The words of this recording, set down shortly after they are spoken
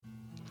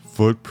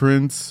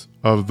Footprints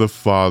of the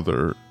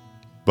Father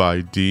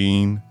by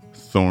Dean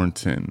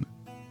Thornton.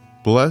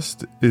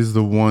 Blessed is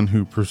the one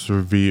who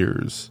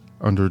perseveres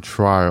under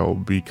trial,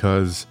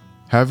 because,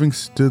 having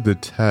stood the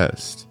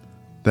test,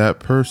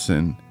 that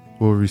person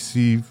will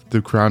receive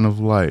the crown of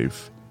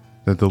life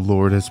that the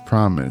Lord has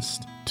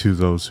promised to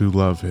those who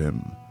love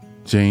him.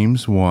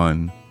 James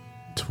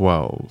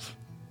 1:12.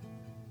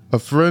 A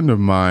friend of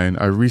mine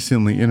I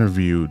recently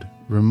interviewed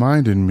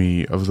reminded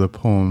me of the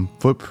poem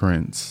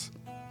Footprints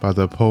by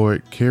the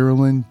poet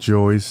Carolyn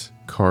Joyce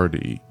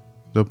Carty.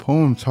 The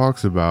poem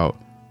talks about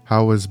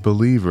how, as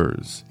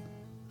believers,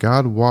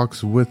 God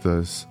walks with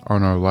us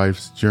on our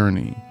life's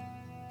journey.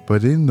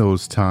 But in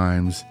those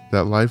times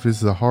that life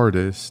is the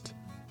hardest,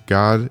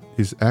 God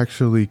is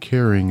actually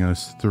carrying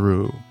us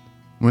through.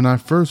 When I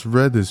first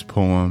read this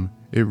poem,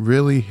 it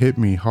really hit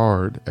me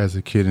hard as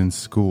a kid in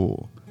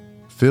school,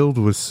 filled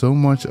with so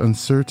much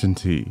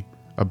uncertainty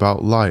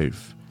about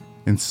life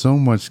and so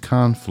much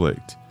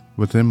conflict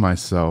within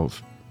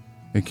myself.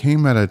 It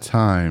came at a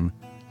time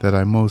that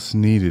I most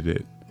needed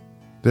it.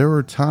 There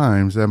were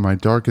times at my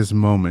darkest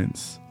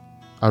moments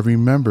I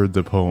remembered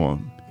the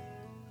poem,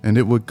 and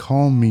it would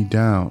calm me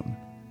down,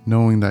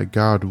 knowing that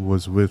God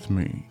was with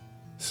me.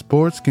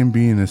 Sports can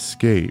be an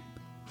escape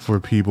for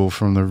people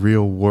from the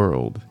real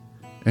world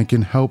and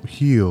can help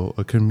heal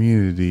a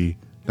community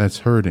that's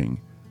hurting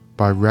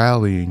by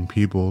rallying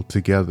people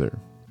together.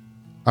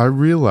 I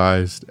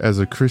realized as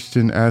a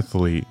Christian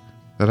athlete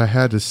that I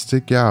had to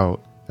stick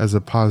out as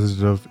a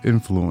positive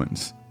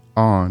influence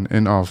on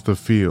and off the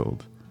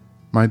field.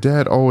 My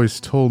dad always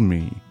told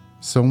me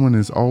someone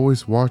is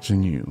always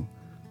watching you,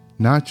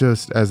 not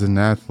just as an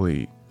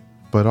athlete,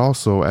 but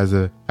also as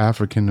an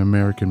African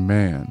American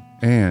man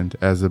and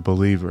as a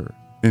believer.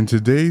 In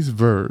today's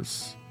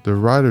verse, the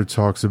writer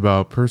talks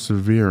about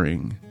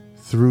persevering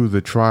through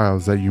the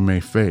trials that you may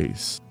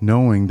face,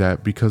 knowing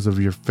that because of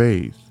your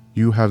faith,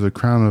 you have the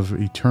crown of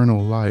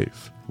eternal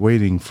life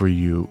waiting for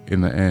you in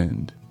the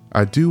end.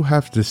 I do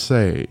have to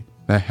say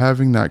that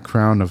having that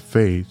crown of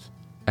faith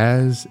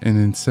as an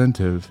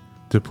incentive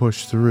to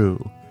push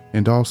through,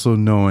 and also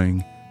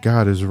knowing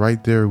God is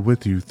right there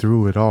with you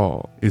through it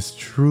all, is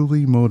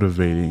truly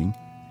motivating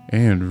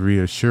and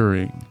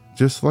reassuring.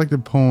 Just like the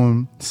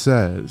poem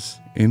says,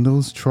 in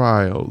those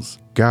trials,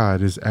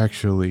 God is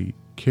actually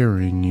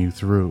carrying you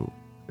through.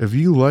 If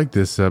you like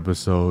this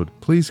episode,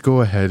 please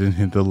go ahead and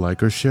hit the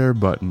like or share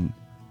button,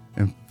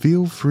 and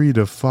feel free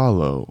to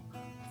follow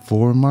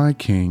For My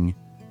King,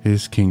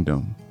 His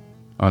Kingdom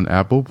on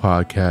Apple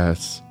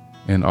Podcasts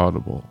and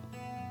Audible.